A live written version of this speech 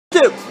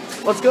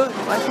YouTube! What's good?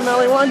 Mike from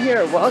LA1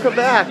 here. Welcome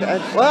back.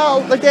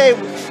 Well,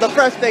 the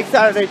Fresh Bake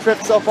Saturday trip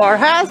so far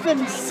has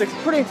been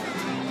pretty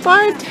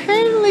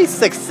finely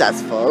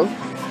successful.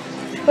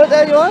 But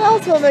then you know what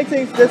else will make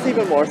things just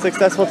even more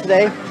successful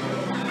today?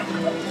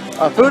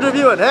 A food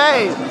review, and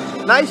hey,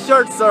 nice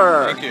shirt,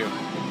 sir. Thank you.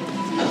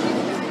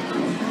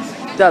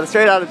 Got a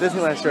straight out of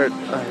Disneyland shirt.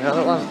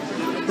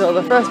 So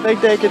the Fresh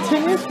Bake Day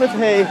continues with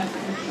a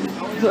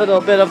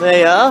little bit of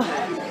a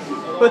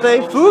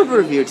food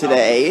review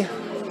today.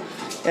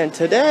 And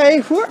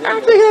today we're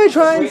actually going to be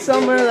trying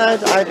somewhere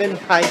that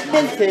I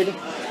hinted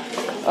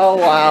a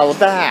while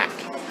back.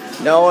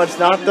 No, it's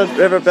not the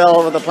River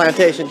Bell with the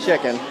plantation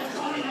chicken.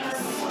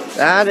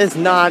 That is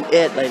not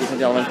it, ladies and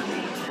gentlemen.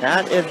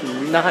 That is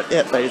not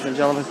it, ladies and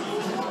gentlemen.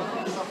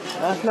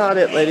 That's not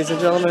it, ladies and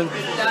gentlemen.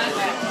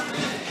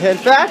 In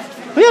fact,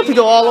 we have to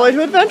go all the way to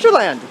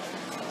Adventureland.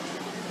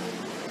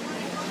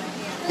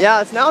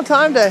 Yeah, it's now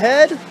time to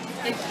head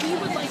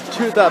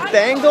to the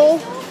Bengal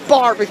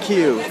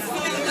barbecue.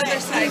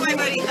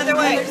 Other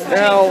way.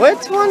 Now,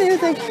 which one do you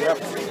think?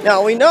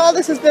 Now, we know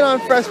this has been on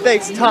Fresh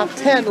Bake's top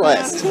 10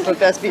 list for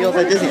best meals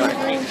at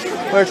Disneyland.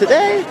 Where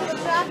today,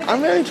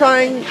 I'm going to be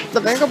trying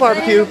the Bengal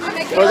barbecue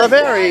for the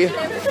very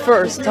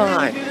first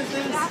time.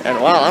 And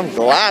wow, I'm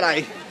glad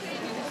I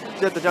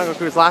did the Jungle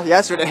Cruise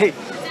yesterday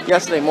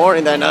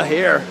morning than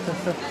here.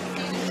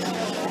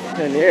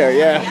 In here,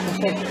 yeah.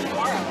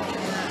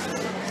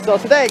 So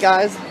today,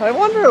 guys, I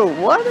wonder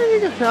what are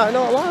you? I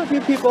know a lot of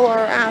you people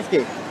are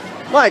asking.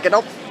 Mike,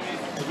 nope.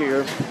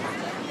 There's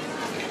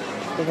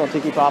no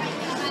Tiki Pop.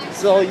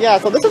 So yeah,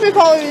 so this will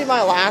probably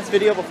my last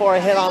video before I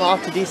head on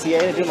off to DCA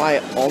to do my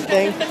own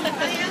thing.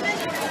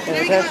 And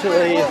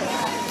eventually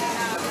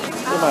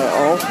do my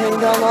own thing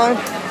down the line.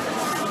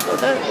 So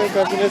then the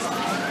question is,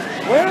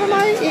 what am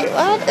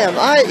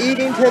I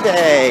eating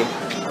today?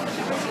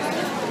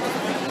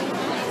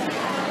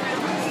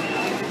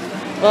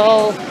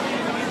 Well,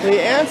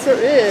 the answer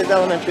is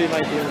elementary, my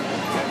dear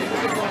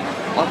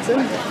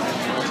Watson.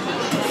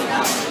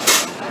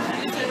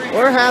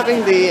 We're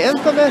having the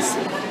infamous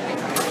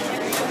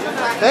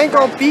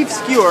Bengal beef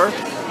skewer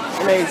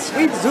in a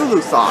sweet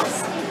Zulu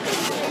sauce.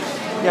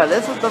 Yeah,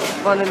 this is the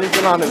one that has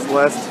been on his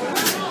list.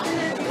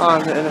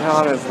 On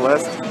his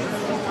list.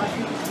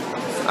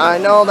 I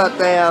know that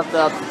they have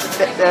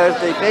there's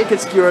the bacon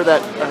skewer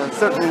that a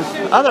certain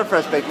other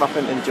Fresh Baked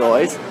Muffin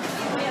enjoys.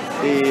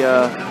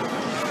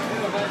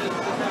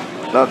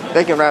 The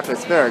bacon wrapped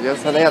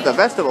asparagus, and they have the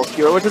vegetable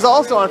skewer, which is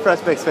also on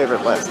Fresh Bake's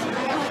favorite list.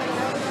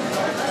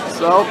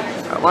 So,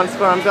 once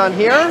I'm done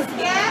here,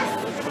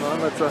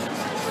 let's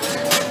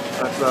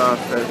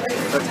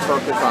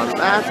focus on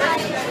that.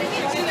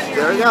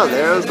 There we go.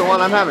 There's the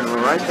one I'm having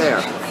right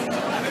there.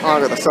 I'll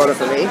get the soda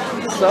for me.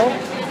 So,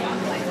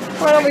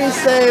 why don't we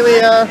say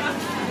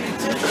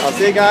I'll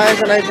see you guys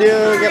when I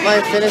do get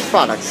my finished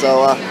product.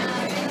 So,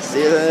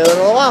 see you in a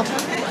little while.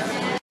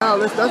 Now,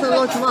 this doesn't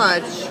look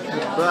much,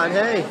 but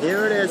hey,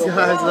 here it is,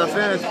 guys, the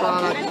finished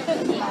product.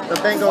 The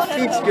Bengal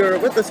beef skewer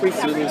with the sweet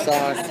Zulu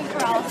sauce.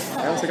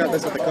 I also got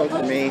this with the Coke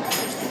for me.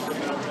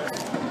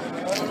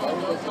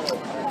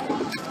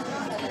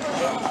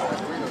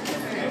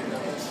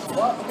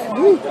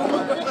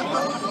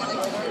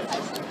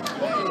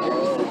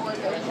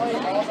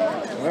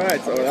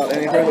 Alright, so without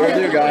any further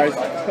ado, guys,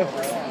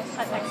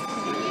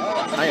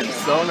 I am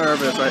so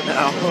nervous right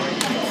now.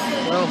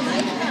 Well,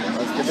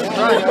 let's get this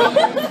started.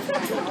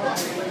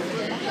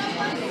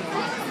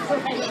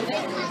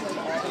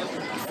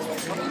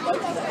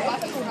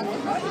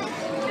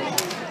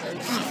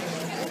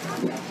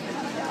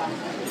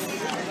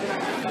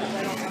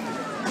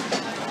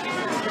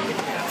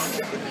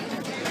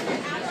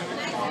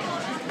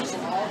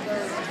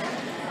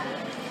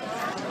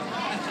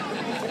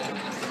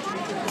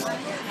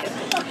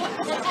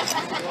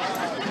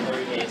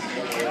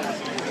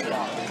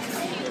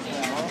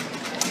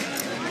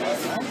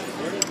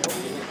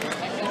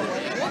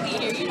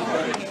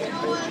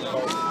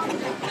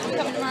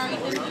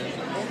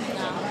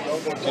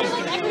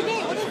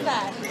 What is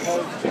that?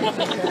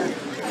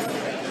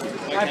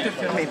 I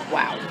mean,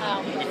 wow.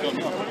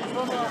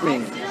 I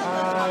mean,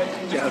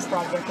 just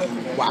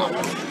wow.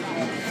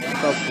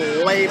 The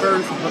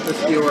flavors of the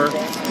skewer.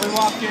 We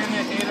walked in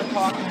at 8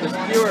 o'clock. The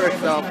skewer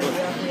itself,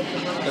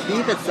 the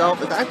beef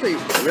itself is actually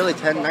really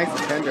nice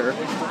and tender.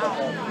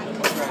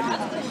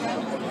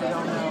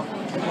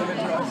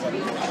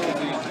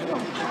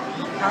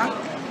 Huh?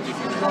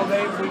 Well,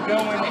 we go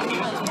in at 8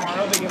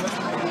 tomorrow. They give us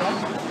a meal.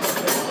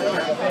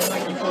 Then,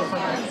 like, you pull from our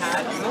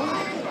hat.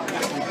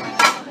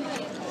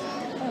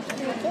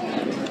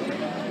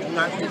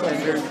 Nice and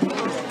tender.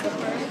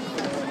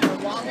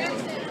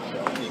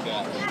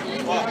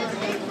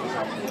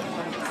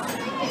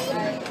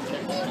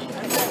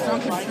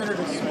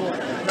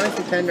 Nice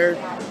and tender.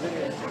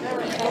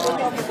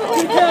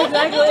 Yeah,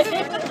 exactly.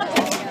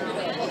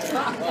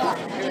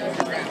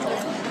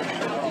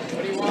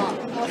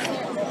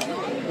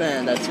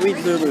 Man, that sweet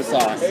Zulu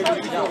sauce.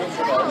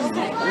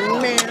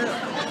 Man.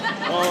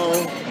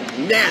 Oh,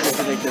 man, this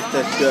makes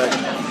this good.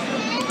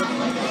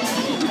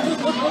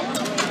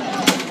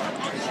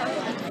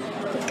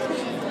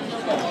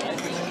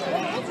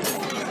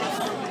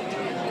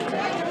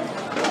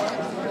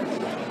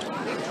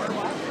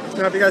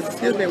 Now, if you guys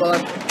excuse me while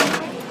I'm...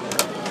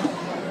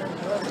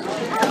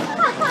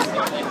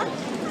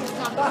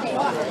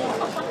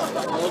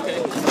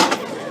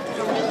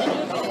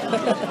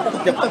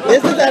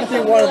 This is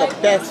actually one of the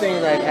best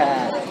things I've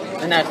had,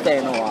 and that's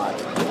saying a lot.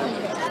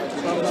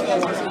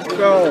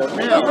 So,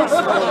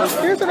 now,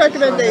 here's a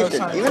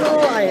recommendation. Even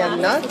though I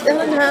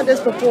haven't had this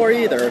before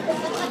either,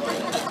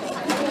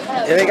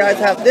 if you guys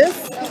have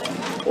this,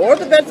 or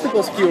the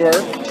vegetable skewer,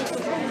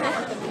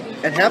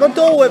 and have a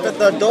Dole Whip at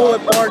the Dole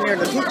Whip bar near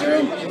the teacher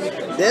room,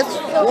 this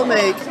will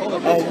make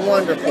a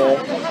wonderful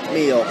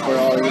meal for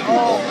all you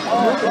people.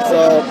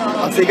 So,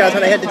 I'll see you guys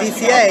when I head to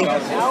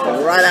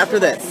DCA right after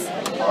this.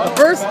 But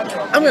first,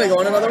 I'm going to go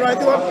on another ride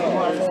through a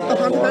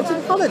Haunted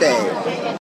Mansion holiday.